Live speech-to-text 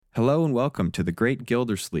Hello and welcome to The Great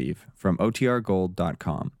Gildersleeve from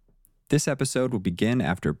OTRGold.com. This episode will begin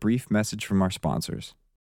after a brief message from our sponsors.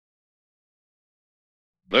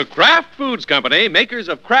 The Kraft Foods Company, makers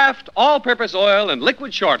of Kraft all-purpose oil and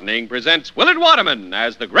liquid shortening, presents Willard Waterman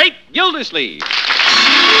as The Great Gildersleeve.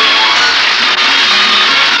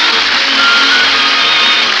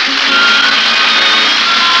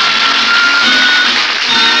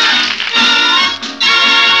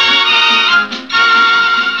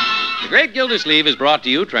 The Great Gildersleeve is brought to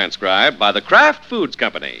you, transcribed, by the Kraft Foods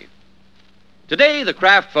Company. Today, the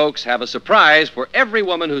Kraft folks have a surprise for every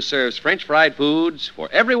woman who serves French fried foods, for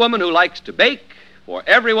every woman who likes to bake, for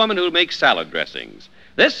every woman who makes salad dressings.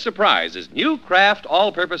 This surprise is new Kraft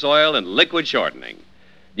all-purpose oil and liquid shortening.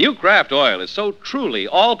 New Kraft oil is so truly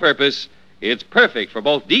all-purpose, it's perfect for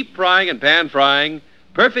both deep frying and pan frying,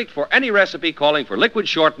 perfect for any recipe calling for liquid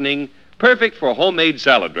shortening, perfect for homemade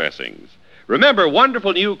salad dressings. Remember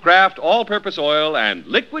wonderful new Kraft all-purpose oil and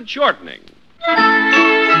liquid shortening.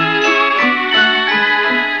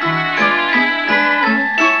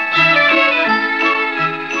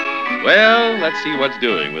 Well, let's see what's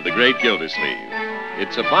doing with the Great Gildersleeve.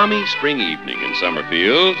 It's a balmy spring evening in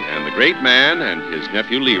Summerfield, and the great man and his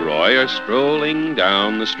nephew Leroy are strolling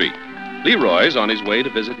down the street. Leroy's on his way to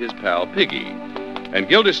visit his pal Piggy, and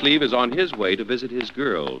Gildersleeve is on his way to visit his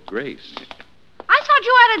girl, Grace. I thought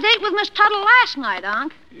you had a date with Miss Tuttle last night,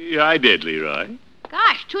 Unc. Yeah, I did, Leroy.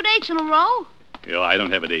 Gosh, 2 dates in a row? I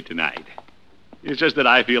don't have a date tonight. It's just that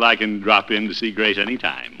I feel I can drop in to see Grace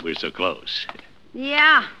anytime. We're so close.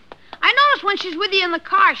 Yeah. I noticed when she's with you in the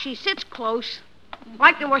car, she sits close,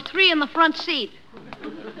 like there were 3 in the front seat.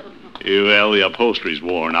 Well, the upholstery's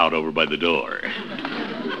worn out over by the door.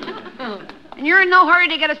 And you're in no hurry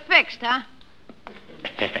to get it fixed, huh?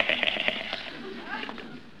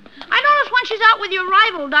 I noticed when she's out with your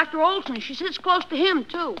rival, Dr. Olsen, she sits close to him,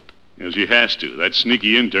 too. Yes, she has to. That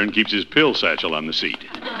sneaky intern keeps his pill satchel on the seat.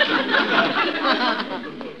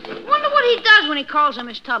 Wonder what he does when he calls her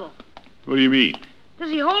Miss Tuttle. What do you mean?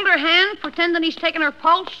 Does he hold her hand, pretending he's taking her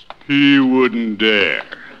pulse? He wouldn't dare.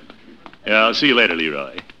 Yeah, I'll see you later,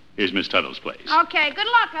 Leroy. Here's Miss Tuttle's place. Okay, good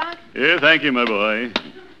luck, Unc. Yeah, thank you, my boy.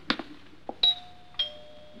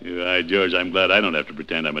 You're right, George. I'm glad I don't have to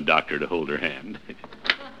pretend I'm a doctor to hold her hand.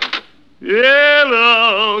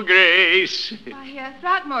 Hello, Grace. Why,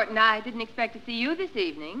 Throckmorton, I didn't expect to see you this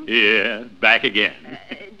evening. Yeah, back again.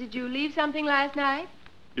 Did you leave something last night?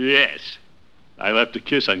 Yes. I left a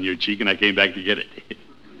kiss on your cheek, and I came back to get it.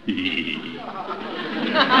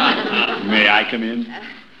 May I come in?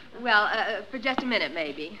 For just a minute,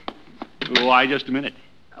 maybe. Why just a minute?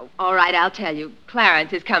 Oh, all right, I'll tell you.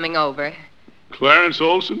 Clarence is coming over. Clarence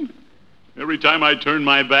Olsen? Every time I turn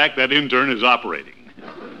my back, that intern is operating.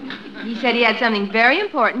 He said he had something very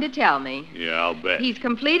important to tell me. Yeah, I'll bet. He's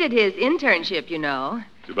completed his internship, you know.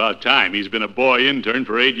 It's about time. He's been a boy intern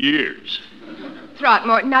for 8 years.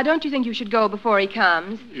 Throckmorton, now don't you think you should go before he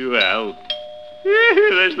comes? Well,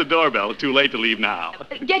 there's the doorbell. Too late to leave now.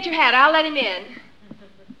 Get your hat. I'll let him in.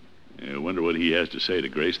 I wonder what he has to say to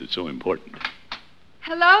Grace that's so important.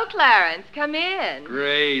 Hello, Clarence. Come in.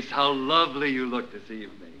 Grace, how lovely you look this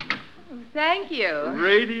evening. Oh, thank you.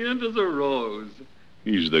 Radiant as a rose.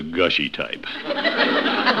 He's the gushy type.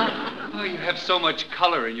 Oh, you have so much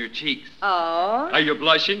color in your cheeks. Oh? Are you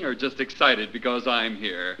blushing or just excited because I'm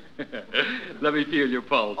here? Let me feel your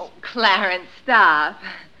pulse. Oh, Clarence, stop.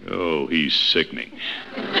 Oh, he's sickening.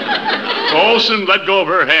 Olsen, let go of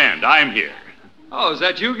her hand. I'm here. Oh, is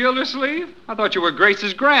that you, Gildersleeve? I thought you were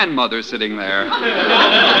Grace's grandmother sitting there.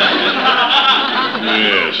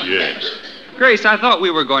 Yes. Grace, I thought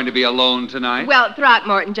we were going to be alone tonight. Well,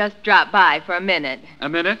 Throckmorton just dropped by for a minute. A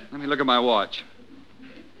minute? Let me look at my watch.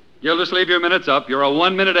 Gildersleeve, your minute's up. You're a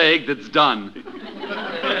 1-minute egg that's done.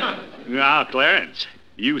 Now, Clarence,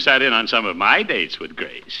 you sat in on some of my dates with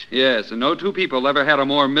Grace. Yes, and no 2 people ever had a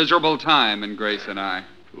more miserable time than Grace and I.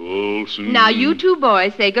 Olsen. Now, you 2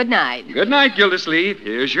 boys say good night. Good night, Gildersleeve.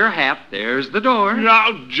 Here's your hat. There's the door.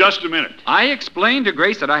 Now, just a minute. I explained to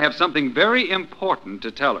Grace that I have something very important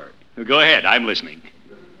to tell her. Go ahead. I'm listening.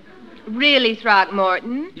 Really,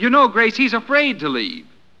 Throckmorton? You know, Grace, he's afraid to leave.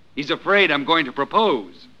 He's afraid I'm going to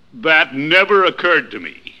propose. That never occurred to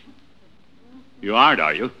me. You aren't,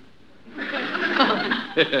 are you?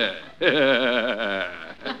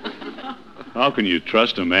 How can you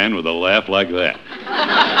trust a man with a laugh like that?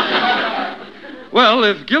 Well,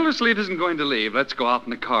 if Gildersleeve isn't going to leave, let's go out in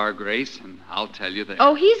the car, Grace, and I'll tell you then.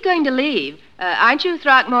 Oh, he's going to leave. Aren't you,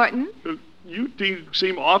 Throckmorton? You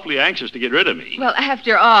seem awfully anxious to get rid of me. Well,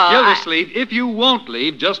 after all... Gildersleeve, if you won't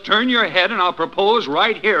leave, just turn your head and I'll propose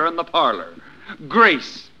right here in the parlor.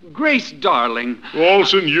 Grace, Grace, darling.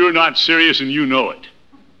 Olsen, you're not serious and you know it.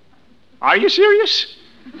 Are you serious?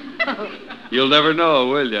 You'll never know,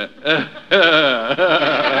 will you?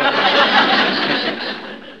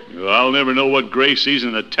 I'll never know what Grace sees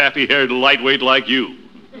in a taffy-haired lightweight like you.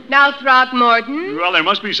 Now, Throckmorton, Well, there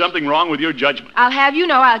must be something wrong with your judgment. I'll have you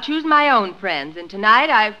know I'll choose my own friends, and tonight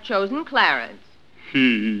I've chosen Clarence.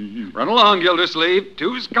 Run along, Gildersleeve.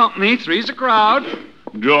 Two's company, three's a crowd.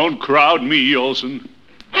 Don't crowd me, Olsen.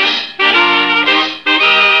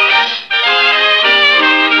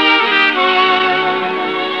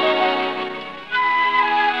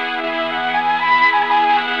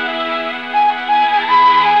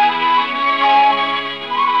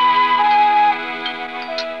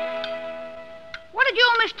 What did you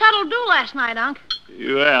and Miss Tuttle do last night, Unc?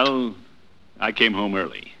 Well, I came home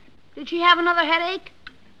early. Did she have another headache?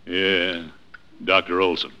 Yeah, Dr.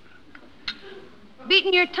 Olsen.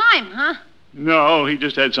 Beating your time, huh? No, he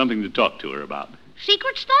just had something to talk to her about.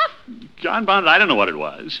 Secret stuff? Confound it, I don't know what it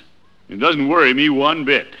was. It doesn't worry me one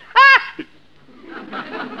bit.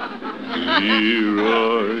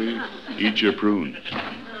 Leroy, eat your prunes.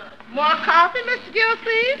 More coffee, Mr.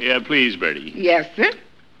 Gilsleeve? Yeah, please, Bertie. Yes, sir.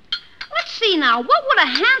 Let's see now. What would a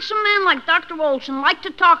handsome man like Dr. Olsen like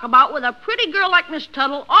to talk about with a pretty girl like Miss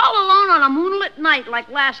Tuttle all alone on a moonlit night like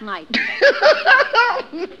last night?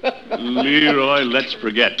 Leroy, let's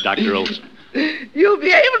forget Dr. Olsen. You'll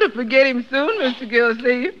be able to forget him soon, Mr.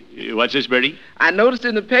 Gilsleeve. What's this, Bertie? I noticed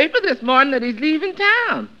in the paper this morning that he's leaving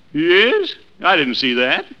town. He is? I didn't see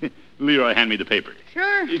that. Leroy, hand me the paper.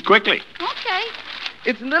 Sure. Quickly. Okay.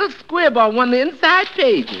 It's a little squib on one of the inside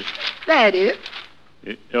pages. That is.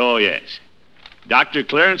 Oh, yes. Dr.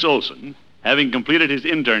 Clarence Olsen, having completed his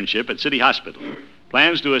internship at City Hospital,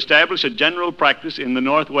 plans to establish a general practice in the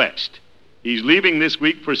Northwest. He's leaving this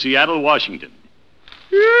week for Seattle, Washington.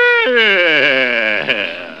 Yeah.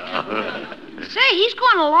 Say, he's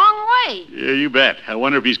going a long way. Yeah, you bet. I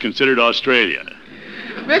wonder if he's considered Australia.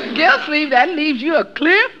 Mr. Gilsleeve, that leaves you a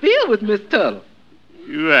clear field with Miss Tuttle.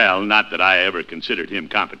 Well, not that I ever considered him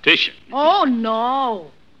competition. Oh, no.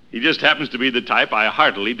 He just happens to be the type I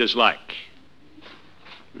heartily dislike.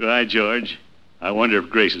 Right, George. I wonder if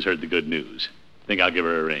Grace has heard the good news. Think I'll give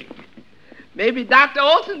her a ring. Maybe Dr.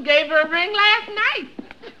 Olsen gave her a ring last night.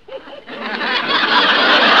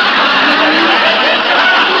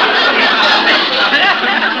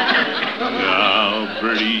 Now,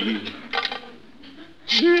 Bertie.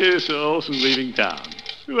 Yes, Olsen's leaving town.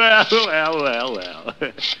 Well. Of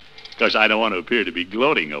course, I don't want to appear to be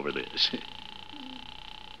gloating over this.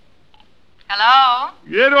 Hello?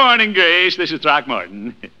 Good morning, Grace. This is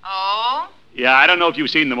Throckmorton. Oh? Yeah, I don't know if you've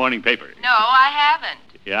seen the morning paper. No, I haven't.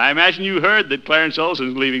 Yeah, I imagine you heard that Clarence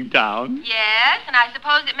Olsen's leaving town. Yes, and I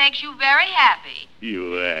suppose it makes you very happy.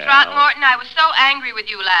 Well. Throckmorton, I was so angry with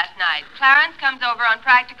you last night. Clarence comes over on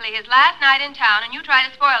practically his last night in town, and you try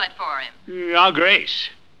to spoil it for him. Now, Grace,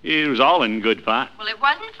 it was all in good fun. Well, it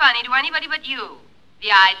wasn't funny to anybody but you.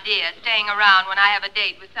 The idea of staying around when I have a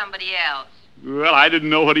date with somebody else. Well, I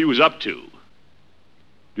didn't know what he was up to.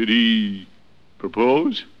 Did he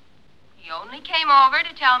propose? He only came over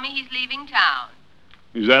to tell me he's leaving town.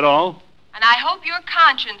 Is that all? And I hope your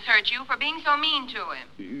conscience hurt you for being so mean to him.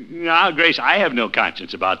 Now, Grace, I have no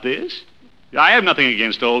conscience about this. I have nothing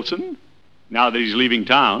against Olsen, now that he's leaving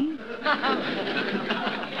town.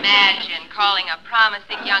 Imagine calling a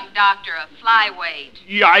promising young doctor a flyweight.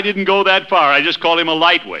 Yeah, I didn't go that far. I just called him a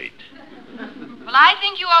lightweight. Well, I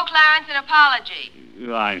think you owe Clarence an apology.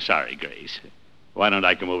 I'm sorry, Grace. Why don't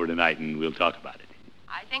I come over tonight and we'll talk about it?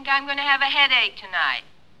 I think I'm going to have a headache tonight.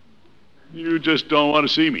 You just don't want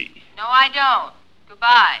to see me. No, I don't.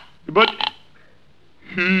 Goodbye. But,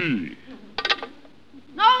 No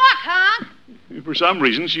luck, huh? for some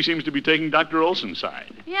reason, she seems to be taking Dr. Olsen's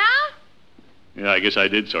side. Yeah? Yeah, I guess I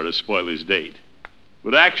did sort of spoil his date.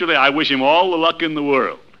 But actually, I wish him all the luck in the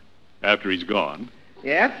world after he's gone.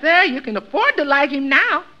 Yes, sir. You can afford to like him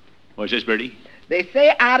now. What's this, Bertie? They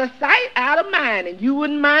say out of sight, out of mind, and you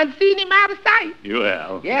wouldn't mind seeing him out of sight.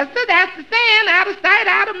 Well. Yes, sir, that's the saying, out of sight,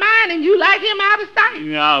 out of mind, and you like him out of sight.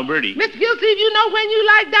 Now, Bertie. Mr. Gilsleeve, you know when you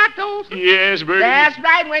like Dr. Olsen? Yes, Bertie. That's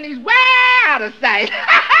right, when he's way out of sight.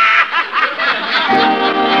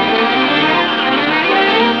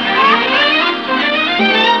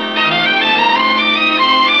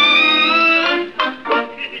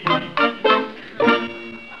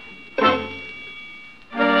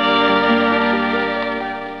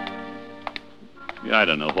 I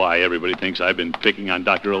don't know why everybody thinks I've been picking on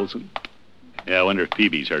Dr. Olsen. Yeah, I wonder if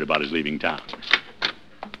Peavy's heard about his leaving town.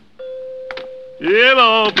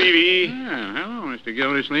 Hello, Peavy. Hello, Mr.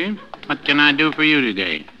 Gildersleeve. What can I do for you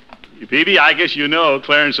today? Peavy, I guess you know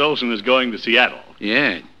Clarence Olsen is going to Seattle.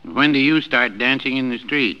 Yeah. When do you start dancing in the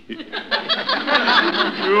street? Wait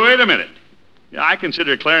a minute. I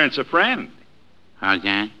consider Clarence a friend. How's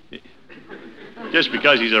that? Just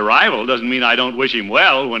because he's a rival doesn't mean I don't wish him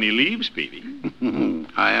well when he leaves, Peavy.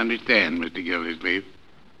 I understand, Mr. Gildersleeve.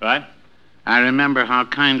 What? I remember how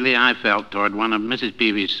kindly I felt toward one of Mrs.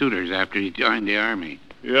 Peavy's suitors after he joined the Army.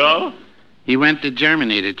 Yeah? He went to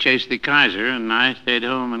Germany to chase the Kaiser, and I stayed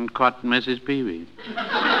home and caught Mrs. Peavy.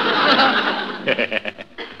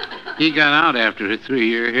 He got out after a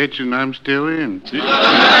 3-year hitch, and I'm still in.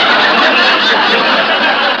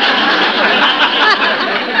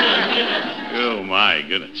 Oh, my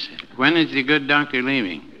goodness. When is the good doctor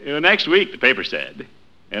leaving? Next week, the paper said.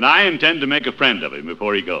 And I intend to make a friend of him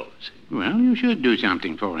before he goes. Well, you should do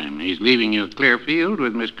something for him. He's leaving you a clear field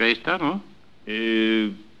with Miss Grace Tuttle.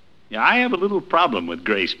 I have a little problem with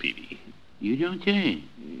Grace, Peavy. You don't say.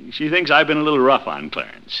 She thinks I've been a little rough on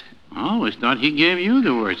Clarence. I always thought he gave you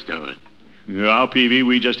the worst of it. Well, Peavy,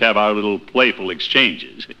 we just have our little playful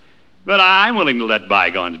exchanges. But I'm willing to let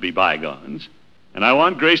bygones be bygones. And I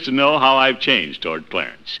want Grace to know how I've changed toward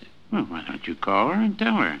Clarence. Well, why don't you call her and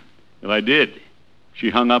tell her? Well, I did. She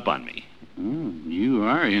hung up on me. Oh, you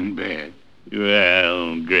are in bed.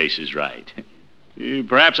 Well, Grace is right.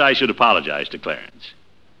 Perhaps I should apologize to Clarence.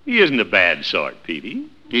 He isn't a bad sort, Peavy.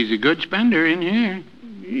 He's a good spender in here.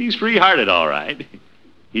 He's free-hearted, all right.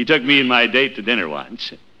 He took me and my date to dinner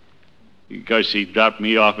once. Of course, he dropped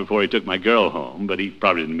me off before he took my girl home, but he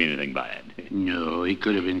probably didn't mean anything by it. No, he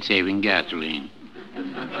could have been saving gasoline.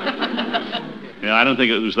 I don't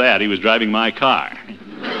think it was that. He was driving my car.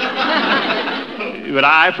 But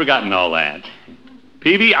I've forgotten all that.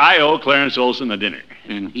 Peavy, I owe Clarence Olsen a dinner.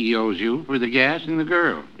 And he owes you for the gas and the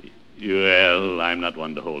girl. Well, I'm not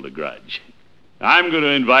one to hold a grudge. I'm going to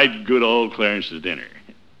invite good old Clarence to dinner.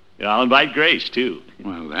 I'll invite Grace, too.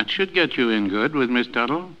 Well, that should get you in good with Miss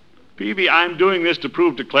Tuttle. Peavy, I'm doing this to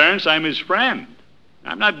prove to Clarence I'm his friend.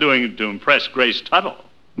 I'm not doing it to impress Grace Tuttle.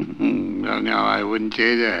 Well, no, I wouldn't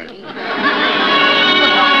say that.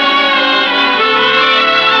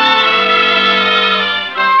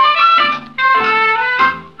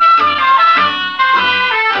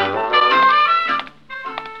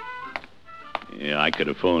 Yeah, I could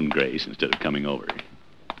have phoned Grace instead of coming over.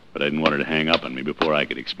 But I didn't want her to hang up on me before I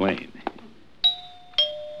could explain.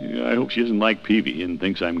 Yeah, I hope she doesn't like Peavy and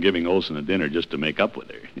thinks I'm giving Olsen a dinner just to make up with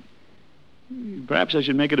her. Perhaps I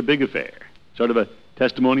should make it a big affair. Sort of a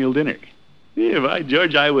testimonial dinner. Yeah, by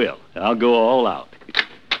George, I will. I'll go all out.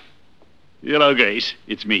 Hello, Grace.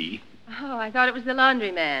 It's me. Oh, I thought it was the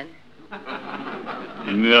laundryman.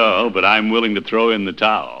 No, but I'm willing to throw in the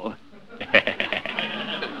towel.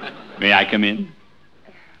 May I come in?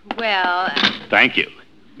 Well... Thank you.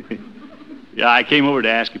 Yeah, I came over to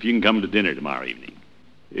ask if you can come to dinner tomorrow evening.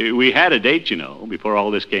 We had a date, you know, before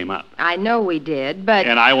all this came up. I know we did, but...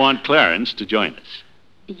 And I want Clarence to join us.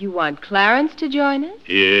 You want Clarence to join us?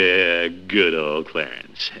 Yeah, good old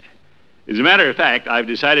Clarence. As a matter of fact, I've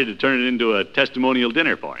decided to turn it into a testimonial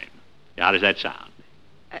dinner for him. How does that sound?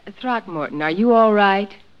 Throckmorton, are you all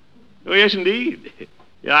right? Oh, yes, indeed.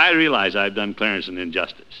 Yeah, I realize I've done Clarence an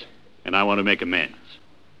injustice, and I want to make amends.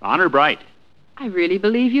 Honor bright. I really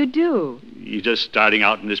believe you do. He's just starting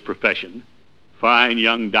out in this profession. Fine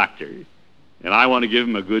young doctor. And I want to give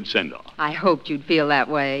him a good send-off. I hoped you'd feel that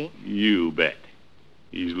way. You bet.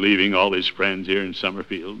 He's leaving all his friends here in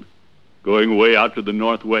Summerfield, going way out to the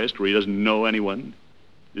Northwest where he doesn't know anyone.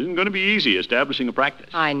 It isn't going to be easy establishing a practice.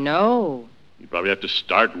 I know. You probably have to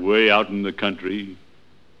start way out in the country,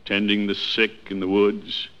 tending the sick in the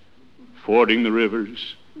woods, fording the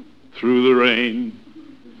rivers, through the rain,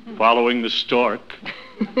 following the stork.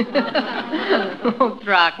 Oh,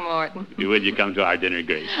 Throckmorton. Will you come to our dinner,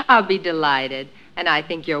 Grace? I'll be delighted, and I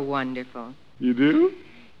think you're wonderful. You do?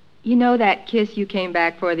 You know that kiss you came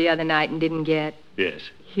back for the other night and didn't get?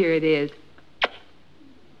 Yes. Here it is.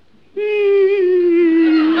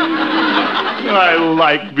 I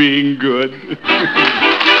like being good.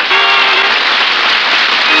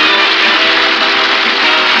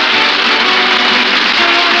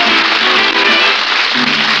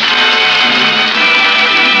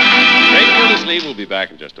 We'll be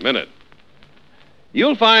back in just a minute.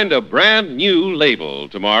 You'll find a brand new label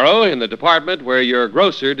tomorrow in the department where your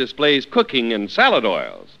grocer displays cooking and salad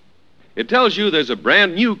oils. It tells you there's a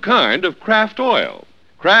brand new kind of Kraft oil.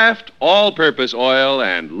 Kraft all-purpose oil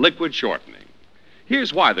and liquid shortening.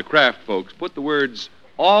 Here's why the Kraft folks put the words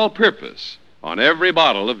all-purpose on every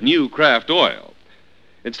bottle of new Kraft oil.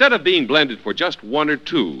 Instead of being blended for just one or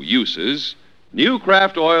two uses, New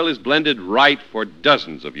Kraft oil is blended right for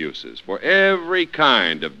dozens of uses, for every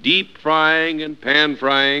kind of deep frying and pan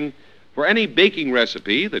frying, for any baking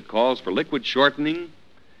recipe that calls for liquid shortening,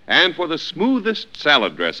 and for the smoothest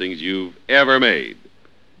salad dressings you've ever made.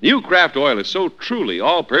 New Kraft oil is so truly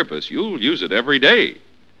all-purpose, you'll use it every day.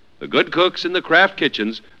 The good cooks in the Kraft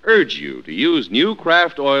kitchens urge you to use new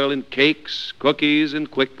Kraft oil in cakes, cookies, and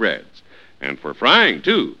quick breads. And for frying,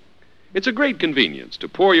 too. It's a great convenience to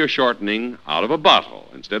pour your shortening out of a bottle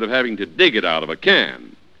instead of having to dig it out of a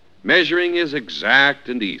can. Measuring is exact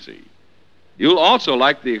and easy. You'll also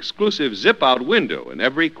like the exclusive zip-out window in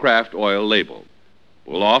every Kraft oil label.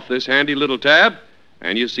 Pull off this handy little tab,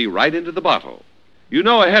 and you see right into the bottle. You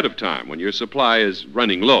know ahead of time when your supply is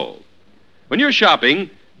running low. When you're shopping,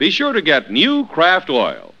 be sure to get new Kraft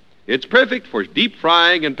oil. It's perfect for deep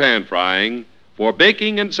frying and pan frying, for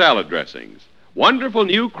baking and salad dressings. Wonderful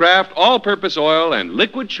new Kraft all-purpose oil and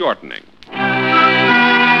liquid shortening.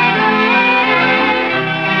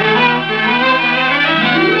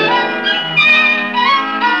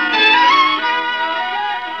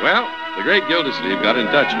 Well, the great Gildersleeve got in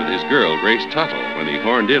touch with his girl, Grace Tuttle, when he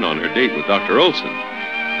horned in on her date with Dr. Olsen.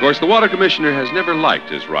 Of course, the water commissioner has never liked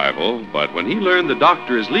his rival, but when he learned the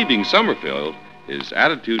doctor is leaving Summerfield, his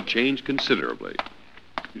attitude changed considerably.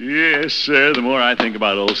 Yes, sir. The more I think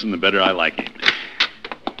about Olsen, the better I like him.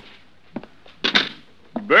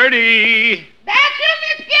 Bertie! That's you,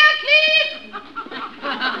 Miss Gilsleeve.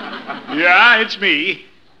 Yeah, it's me.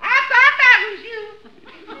 I thought that was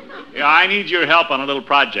you. Yeah, I need your help on a little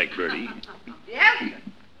project, Bertie. Yes, sir.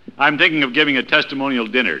 I'm thinking of giving a testimonial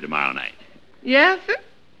dinner tomorrow night. Yes, sir.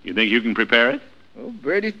 You think you can prepare it? Well,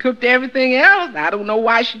 Bertie's cooked everything else. I don't know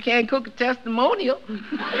why she can't cook a testimonial.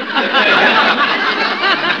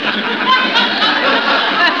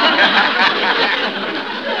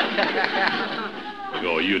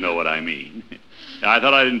 Oh, you know what I mean. I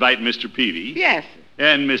thought I'd invite Mr. Peavy. Yes, sir.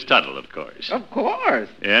 And Miss Tuttle, of course. Of course.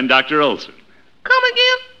 And Dr. Olsen. Come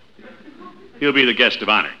again? He'll be the guest of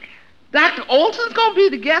honor. Dr. Olsen's going to be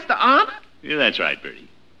the guest of honor? Yeah, that's right, Bertie.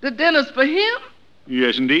 The dinner's for him?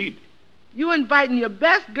 Yes, indeed. You inviting your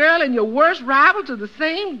best girl and your worst rival to the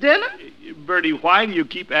same dinner? Bertie, why do you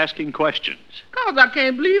keep asking questions? 'Cause I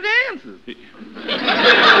can't believe the answers.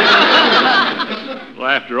 Well,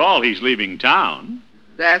 after all, he's leaving town.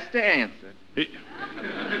 That's the answer.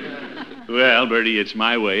 Well, Bertie, it's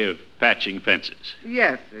my way of patching fences.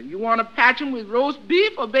 Yes, sir. You want to patch him with roast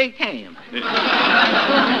beef or baked ham?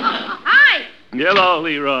 Hi. Hello,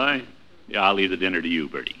 Leroy. Yeah, I'll leave the dinner to you,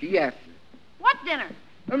 Bertie. Yes, sir. What dinner?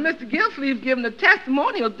 Well, Mr. Gilsleeve's giving a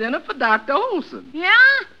testimonial dinner for Dr. Olsen. Yeah?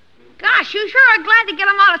 Gosh, you sure are glad to get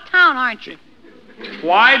him out of town, aren't you?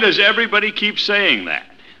 Why does everybody keep saying that?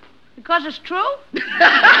 Because it's true? Bertie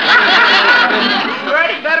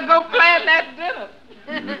better go plan that dinner.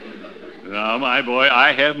 No, my boy,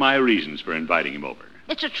 I have my reasons for inviting him over.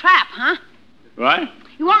 It's a trap, huh? What?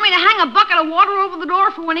 You want me to hang a bucket of water over the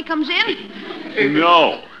door for when he comes in?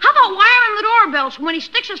 No. How about wiring the doorbell so when he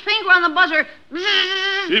sticks his finger on the buzzer,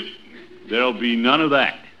 There'll be none of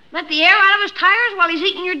that. let the air out of his tires while he's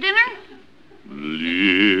eating your dinner?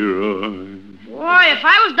 Leroy. Boy, if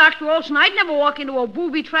I was Dr. Olsen, I'd never walk into a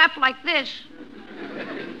booby trap like this.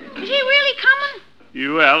 Is he really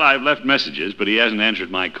coming? Well, I've left messages, but he hasn't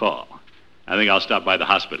answered my call. I think I'll stop by the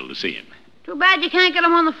hospital to see him. Too bad you can't get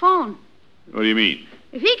him on the phone. What do you mean?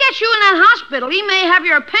 If he gets you in that hospital, he may have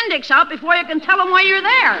your appendix out before you can tell him why you're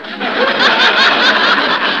there.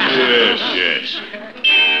 Yes.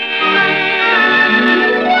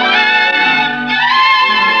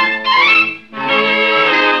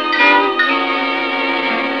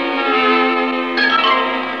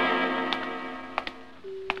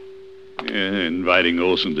 Inviting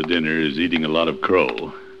Olsen to dinner is eating a lot of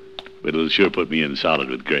crow, but it'll sure put me in solid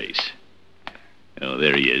with Grace. Oh,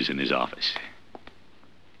 there he is in his office.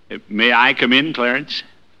 May I come in, Clarence?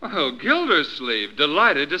 Oh, Gildersleeve,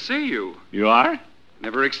 delighted to see you. You are?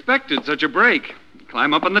 Never expected such a break.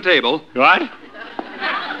 Climb up on the table. What?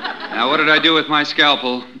 Now, what did I do with my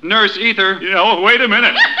scalpel? Nurse, ether. Wait a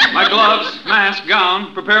minute. My gloves, mask,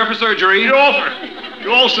 gown. Prepare for surgery.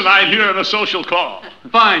 Olsen, I'm here on a social call.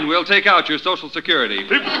 Fine, we'll take out your Social Security.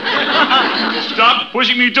 Stop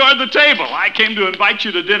pushing me toward the table. I came to invite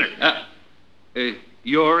you to dinner.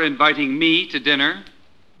 You're inviting me to dinner?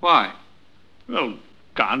 Why? Well,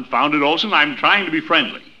 confound it, Olsen, I'm trying to be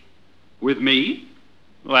friendly. With me?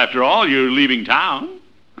 Well, after all, you're leaving town.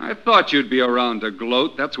 I thought you'd be around to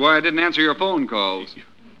gloat. That's why I didn't answer your phone calls.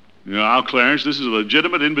 Now, Clarence, this is a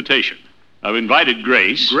legitimate invitation. I've invited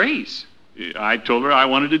Grace. Grace? I told her I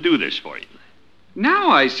wanted to do this for you. Now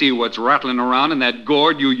I see what's rattling around in that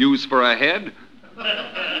gourd you use for a head.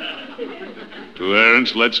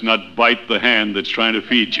 Clarence, let's not bite the hand that's trying to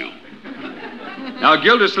feed you. Now,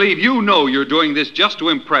 Gildersleeve, you know you're doing this just to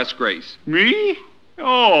impress Grace. Me?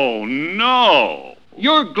 Oh, no.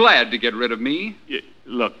 You're glad to get rid of me.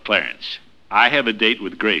 Look, Clarence, I have a date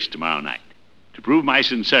with Grace tomorrow night. To prove my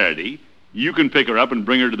sincerity, you can pick her up and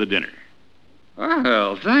bring her to the dinner.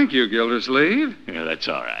 Well, thank you, Gildersleeve. Yeah, that's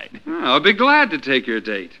all right. I'll be glad to take your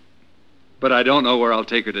date. But I don't know where I'll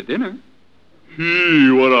take her to dinner.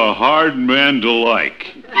 What a hard man to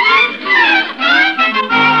like.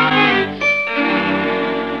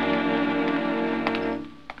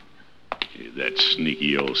 That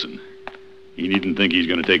sneaky Olsen. He needn't think he's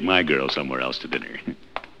going to take my girl somewhere else to dinner.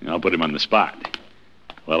 I'll put him on the spot.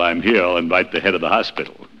 While I'm here, I'll invite the head of the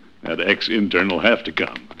hospital. That ex-intern will have to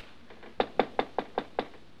come.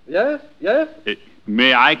 Yes, yes?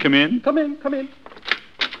 May I come in? Come in, come in.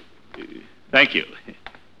 Thank you.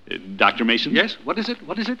 Dr. Mason? Yes, what is it?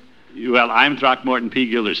 Well, I'm Throckmorton P.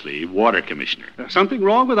 Gildersleeve, Water Commissioner. Something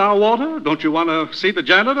wrong with our water? Don't you want to see the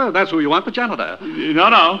janitor? That's who you want, the janitor. No,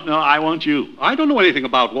 I want you. I don't know anything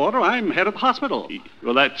about water. I'm head of the hospital.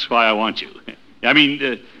 Well, that's why I want you. I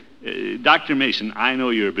mean, Dr. Mason, I know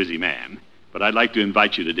you're a busy man, but I'd like to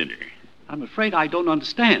invite you to dinner. I'm afraid I don't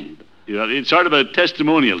understand. It's sort of a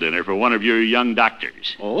testimonial dinner for one of your young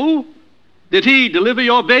doctors. Oh? Did he deliver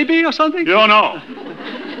your baby or something? No.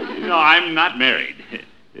 No, I'm not married.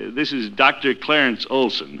 This is Dr. Clarence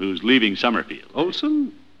Olsen, who's leaving Summerfield.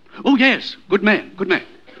 Olsen? Oh, yes. Good man.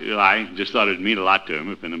 I just thought it'd mean a lot to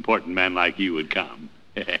him if an important man like you would come.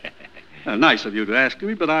 Nice of you to ask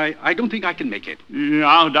me, but I don't think I can make it.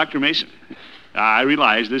 No, Dr. Mason, I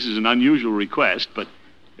realize this is an unusual request, but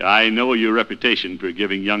I know your reputation for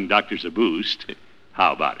giving young doctors a boost.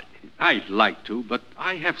 How about it? I'd like to, but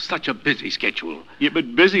I have such a busy schedule. Yeah,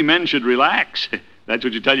 but busy men should relax. That's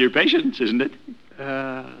what you tell your patients, isn't it?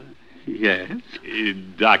 Yes.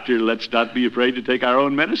 Doctor, let's not be afraid to take our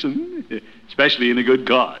own medicine, especially in a good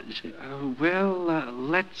cause.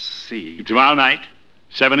 Let's see. Tomorrow night,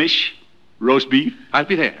 7-ish, roast beef. I'll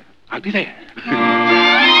be there.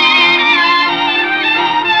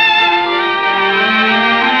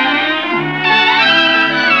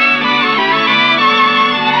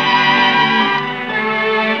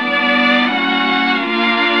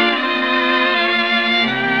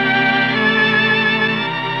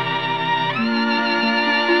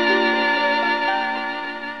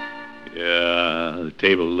 The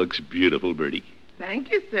table looks beautiful, Bertie. Thank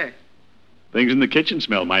you, sir. Things in the kitchen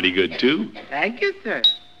smell mighty good, too. Thank you, sir.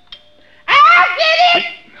 I'll get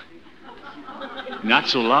it! Not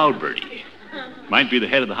so loud, Bertie. Might be the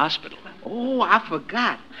head of the hospital. Oh, I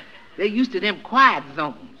forgot. They're used to them quiet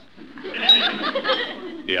zones.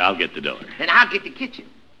 Yeah, I'll get the door. And I'll get the kitchen.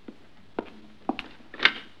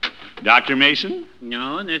 Dr. Mason?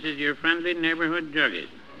 No, this is your friendly neighborhood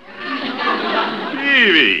druggist.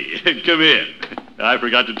 Evie, come in. I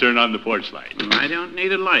forgot to turn on the porch light. I don't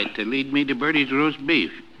need a light to lead me to Bertie's roast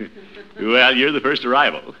beef. Well, you're the first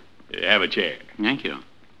arrival. Have a chair. Thank you.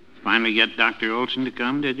 Finally get Dr. Olsen to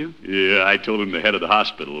come, did you? Yeah, I told him the head of the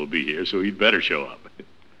hospital will be here, so he'd better show up.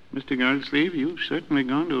 Mr. Gildersleeve, you've certainly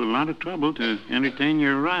gone to a lot of trouble to entertain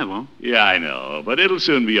your arrival. Yeah, I know, but it'll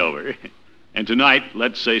soon be over. And tonight,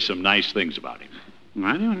 let's say some nice things about him.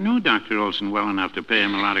 I don't know Dr. Olsen well enough to pay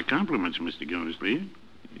him a lot of compliments, Mr. Gildersleeve.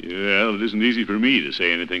 Well, it isn't easy for me to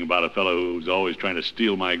say anything about a fellow who's always trying to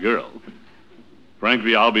steal my girl.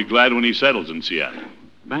 Frankly, I'll be glad when he settles in Seattle.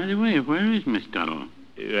 By the way, where is Miss Tuttle?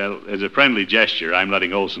 Well, as a friendly gesture, I'm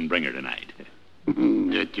letting Olsen bring her tonight.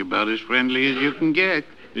 That's about as friendly as you can get.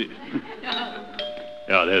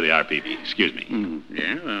 Oh, there they are, Peavy. Excuse me.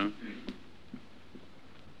 Yeah, well.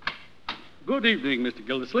 Good evening, Mr.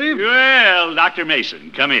 Gildersleeve. Well, Dr.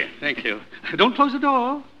 Mason, come in. Thank you. Don't close the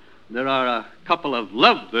door. There are a couple of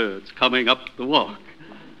lovebirds coming up the walk.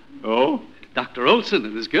 Oh? Dr. Olsen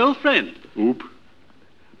and his girlfriend. Oop.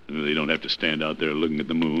 They don't have to stand out there looking at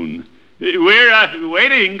the moon. We're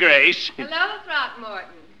waiting, Grace. Hello, Throckmorton.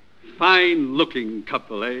 Fine-looking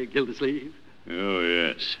couple, Gildersleeve? Oh,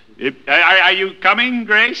 yes. Are you coming,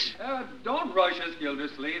 Grace? Don't rush us,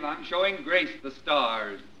 Gildersleeve. I'm showing Grace the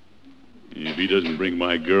stars. If he doesn't bring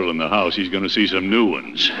my girl in the house, he's going to see some new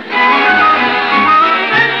ones.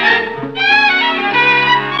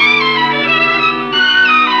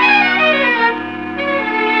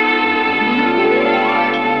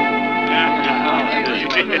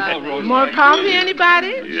 More coffee,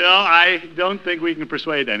 anybody? No, I don't think we can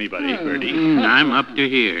persuade anybody, Bertie. I'm up to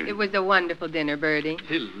here. It was a wonderful dinner, Bertie.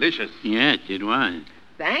 Delicious. Yes, it was.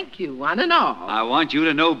 Thank you, one and all. I want you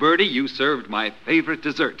to know, Bertie, you served my favorite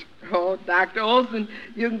dessert. Oh, Dr. Olsen,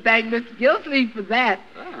 you can thank Mr. Gilsleeve for that.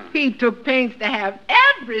 Ah. He took pains to have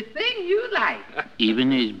everything you like.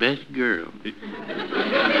 Even his best girl.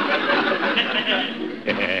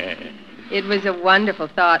 It was a wonderful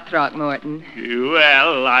thought, Throckmorton.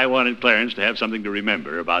 Well, I wanted Clarence to have something to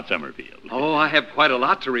remember about Summerfield. Oh, I have quite a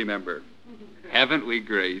lot to remember. Haven't we,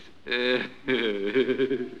 Grace?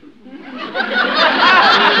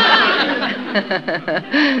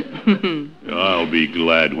 I'll be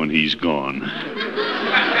glad when he's gone.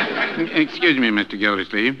 Excuse me, Mr.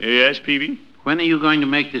 Gildersleeve. Yes, Peavy? When are you going to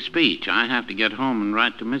make the speech? I have to get home and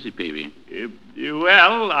write to Mrs. Peavy.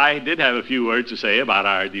 Well, I did have a few words to say about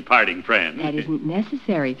our departing friend. That isn't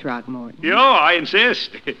necessary, Throckmorton. I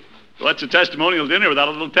insist. What's a testimonial dinner without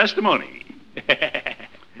a little testimony?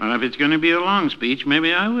 Well, if it's going to be a long speech,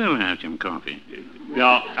 maybe I will have some coffee. No,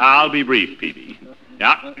 I'll be brief, Peavy.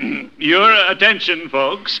 Now, your attention,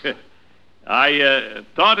 folks. I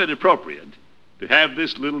thought it appropriate to have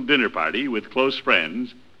this little dinner party with close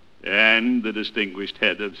friends and the distinguished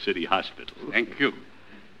head of City Hospital. Thank you.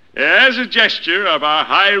 As a gesture of our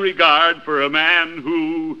high regard for a man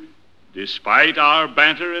who, despite our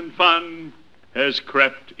banter and fun, has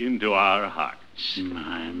crept into our hearts.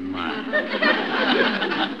 My.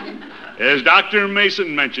 As Dr.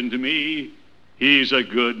 Mason mentioned to me, he's a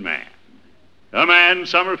good man. A man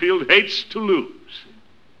Summerfield hates to lose.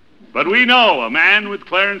 But we know a man with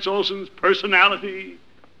Clarence Olsen's personality,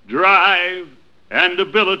 drive, and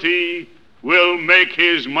ability will make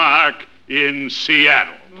his mark in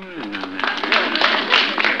Seattle.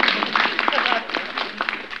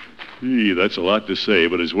 Gee, that's a lot to say,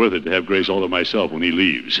 but it's worth it to have Grace all to myself when he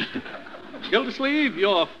leaves. Gildersleeve,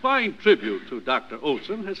 your fine tribute to Dr.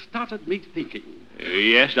 Olsen has started me thinking.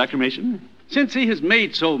 Yes, Dr. Mason? Since he has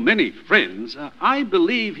made so many friends, I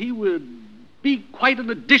believe he would be quite an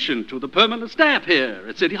addition to the permanent staff here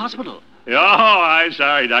at City Hospital. Oh, I'm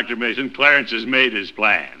sorry, Dr. Mason. Clarence has made his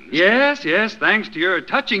plans. Yes, thanks to your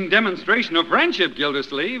touching demonstration of friendship,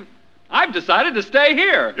 Gildersleeve. I've decided to stay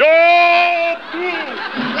here. The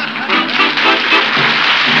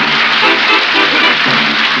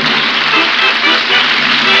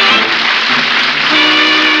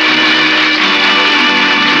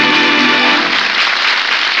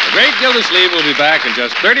Great Gildersleeve will be back in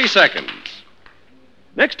just 30 seconds.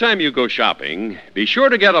 Next time you go shopping, be sure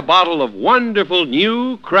to get a bottle of wonderful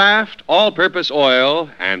new Kraft all-purpose oil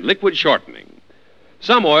and liquid shortening.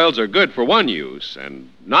 Some oils are good for one use and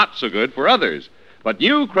not so good for others, but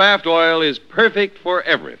new Kraft oil is perfect for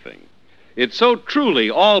everything. It's so truly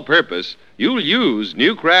all-purpose, you'll use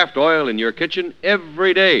new Kraft oil in your kitchen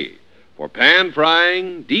every day for pan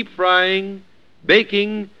frying, deep frying,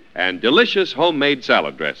 baking, and delicious homemade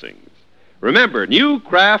salad dressings. Remember, new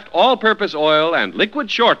Kraft all-purpose oil and liquid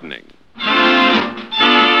shortening.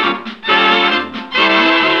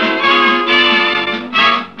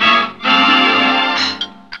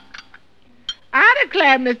 I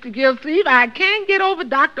declare, Mr. Gilsleeve, I can't get over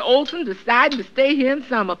Dr. Olsen deciding to stay here in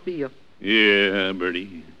Summerfield. Yeah,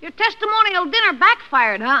 Bertie. Your testimonial dinner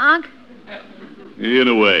backfired, huh, Unc? In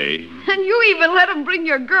a way. And you even let him bring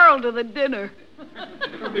your girl to the dinner.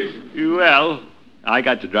 Well, I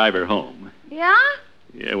got to drive her home. Yeah?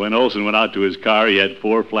 Yeah, when Olsen went out to his car, he had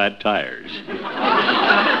 4 flat tires.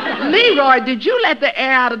 Leroy, did you let the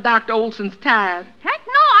air out of Dr. Olsen's tires? Heck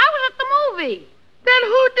no, I was at the movie. Then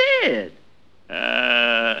who did?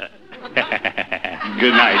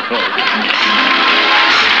 Good night, folks.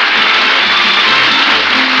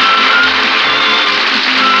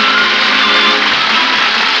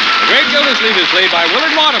 The Great Gildersleeve is played by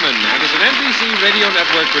Willard Waterman and is an NBC Radio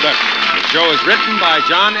Network production. The show is written by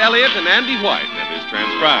John Elliott and Andy White and is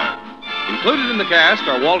transcribed. Included in the cast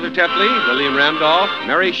are Walter Tetley, Lillian Randolph,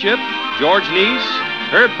 Mary Shipp, George Neese,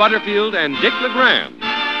 Herb Butterfield, and Dick LeGrand.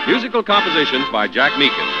 Musical compositions by Jack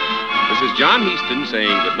Meakin. This is John Heaston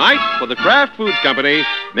saying goodnight for the Kraft Foods Company,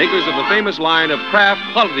 makers of the famous line of Kraft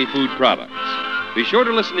quality food products. Be sure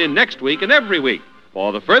to listen in next week and every week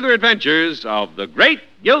for the further adventures of the Great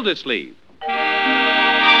Gildersleeve.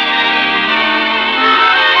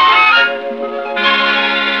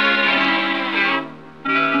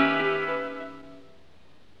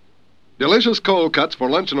 Delicious cold cuts for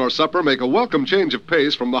luncheon or supper make a welcome change of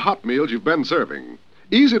pace from the hot meals you've been serving.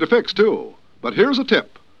 Easy to fix, too. But here's a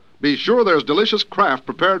tip. Be sure there's delicious Kraft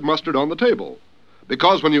prepared mustard on the table.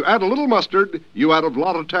 Because when you add a little mustard, you add a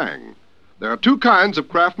lot of tang. There are 2 kinds of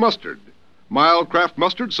Kraft mustard. Mild Kraft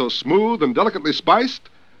mustard so smooth and delicately spiced,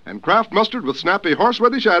 and Kraft mustard with snappy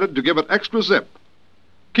horseradish added to give it extra zip.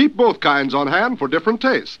 Keep both kinds on hand for different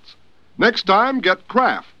tastes. Next time, get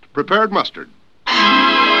Kraft prepared mustard.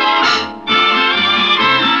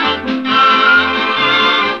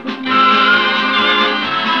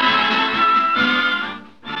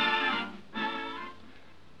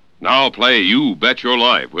 Now play You Bet Your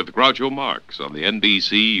Life with Groucho Marx on the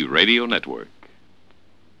NBC Radio Network.